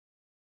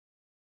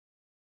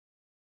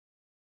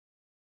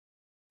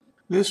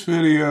This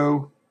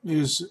video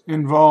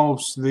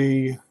involves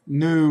the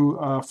new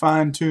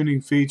fine-tuning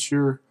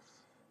feature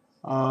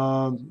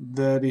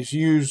that is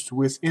used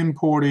with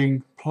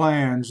importing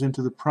plans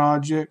into the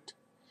project.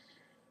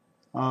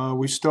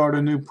 We start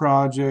a new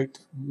project,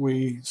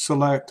 we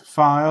select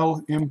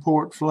File,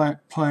 Import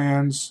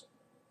Plans,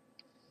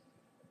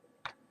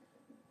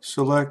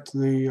 select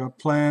the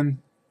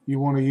plan you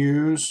want to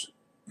use.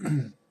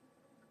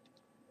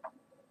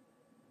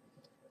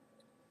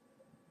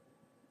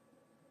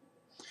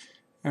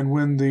 And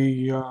when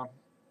the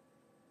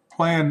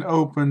plan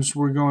opens,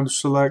 we're going to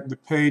select the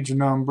page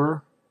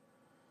number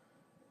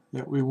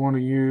that we want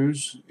to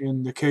use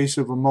in the case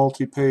of a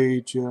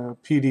multi-page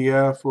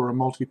PDF or a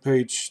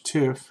multi-page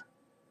TIFF.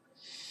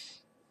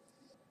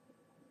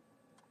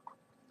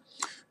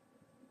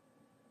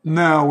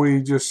 Now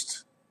we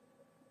just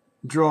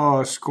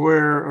draw a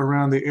square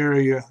around the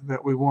area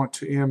that we want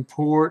to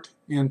import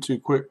into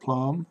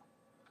QuickPlumb.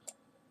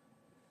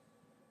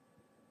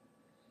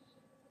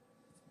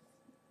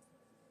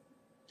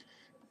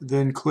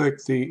 Then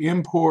click the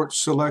Import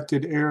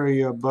Selected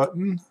Area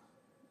button.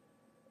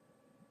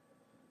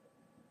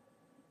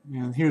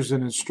 And here's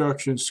an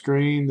instruction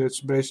screen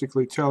that's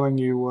basically telling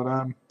you what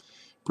I'm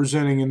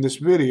presenting in this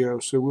video,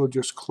 so we'll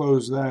just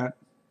close that.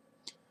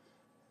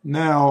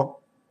 Now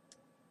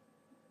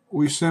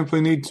we simply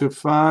need to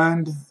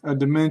find a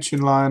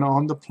dimension line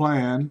on the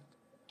plan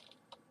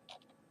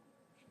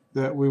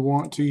that we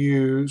want to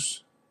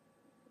use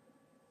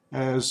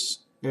as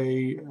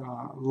a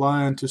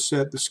line to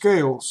set the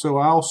scale. So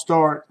I'll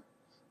start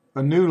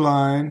a new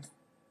line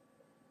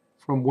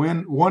from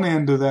one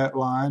end of that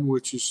line,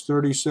 which is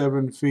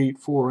 37 feet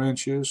 4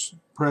 inches.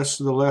 Press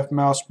the left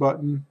mouse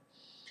button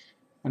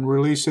and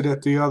release it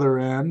at the other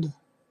end.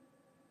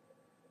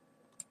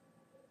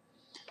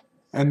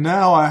 And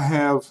now I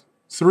have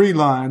three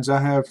lines.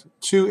 I have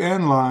two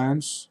end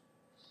lines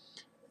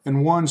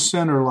and one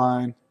center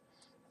line.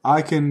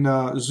 I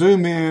can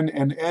zoom in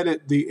and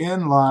edit the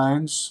end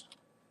lines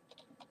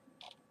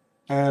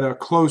at a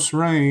close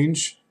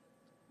range.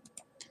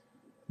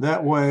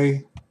 That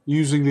way,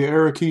 using the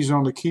arrow keys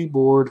on the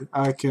keyboard,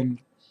 I can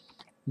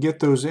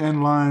get those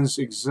end lines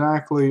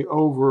exactly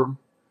over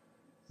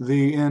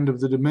the end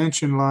of the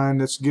dimension line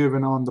that's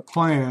given on the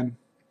plan,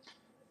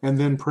 and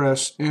then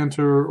press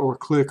enter or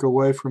click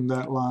away from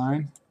that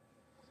line.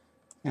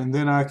 And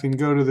then I can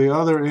go to the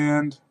other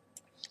end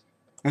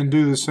and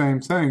do the same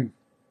thing.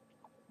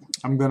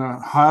 I'm going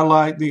to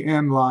highlight the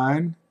end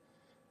line,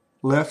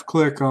 left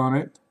click on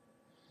it,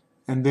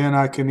 and then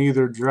I can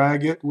either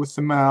drag it with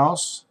the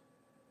mouse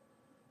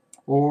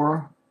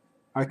or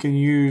I can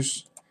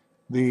use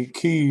the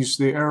keys,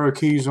 the arrow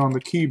keys on the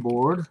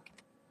keyboard,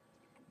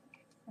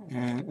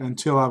 and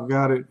until I've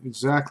got it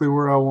exactly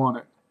where I want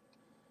it.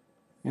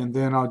 And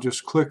then I'll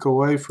just click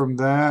away from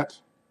that,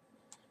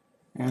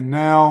 and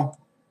now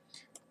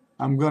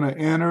I'm going to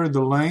enter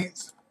the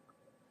length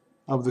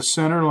of the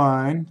center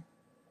line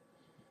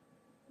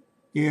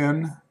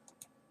in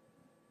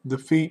the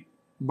feet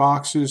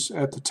boxes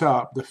at the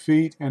top, the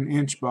feet and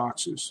inch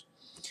boxes.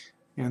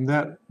 And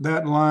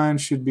that line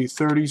should be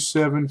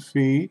 37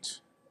 feet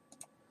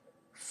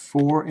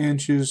 4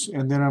 inches,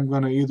 and then I'm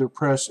going to either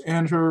press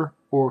enter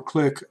or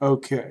click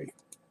OK.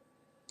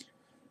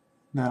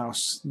 Now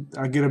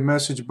I get a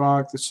message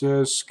box that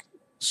says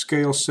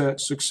scale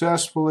set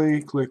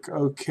successfully. Click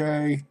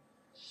OK,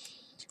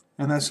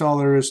 and that's all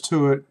there is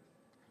to it.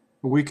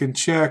 We can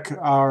check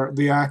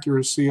the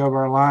accuracy of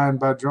our line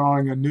by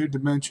drawing a new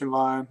dimension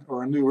line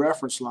or a new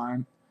reference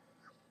line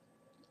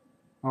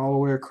all the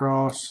way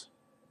across,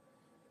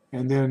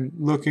 and then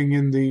looking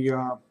in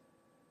the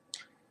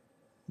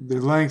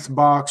length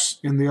box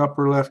in the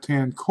upper left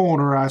hand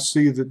corner, I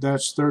see that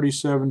that's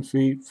 37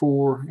 feet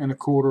 4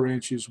 1/4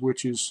 inches,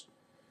 which is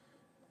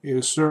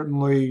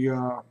certainly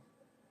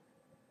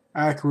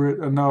accurate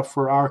enough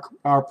for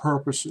our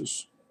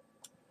purposes.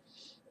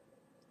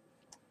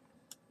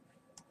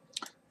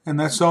 And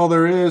that's all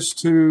there is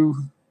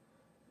to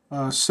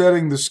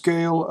setting the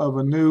scale of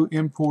a new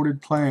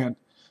imported plan.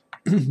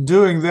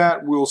 Doing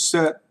that,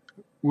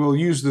 we'll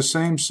use the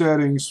same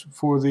settings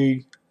for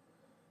the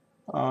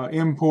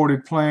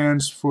imported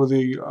plans for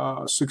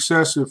the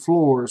successive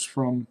floors,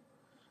 from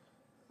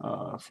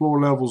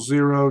floor level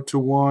 0 to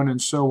 1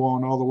 and so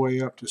on, all the way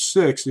up to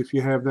 6 if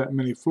you have that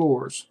many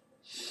floors.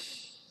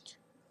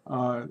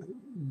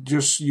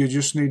 You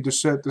just need to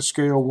set the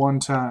scale one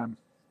time.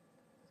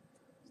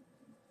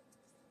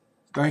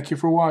 Thank you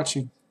for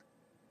watching.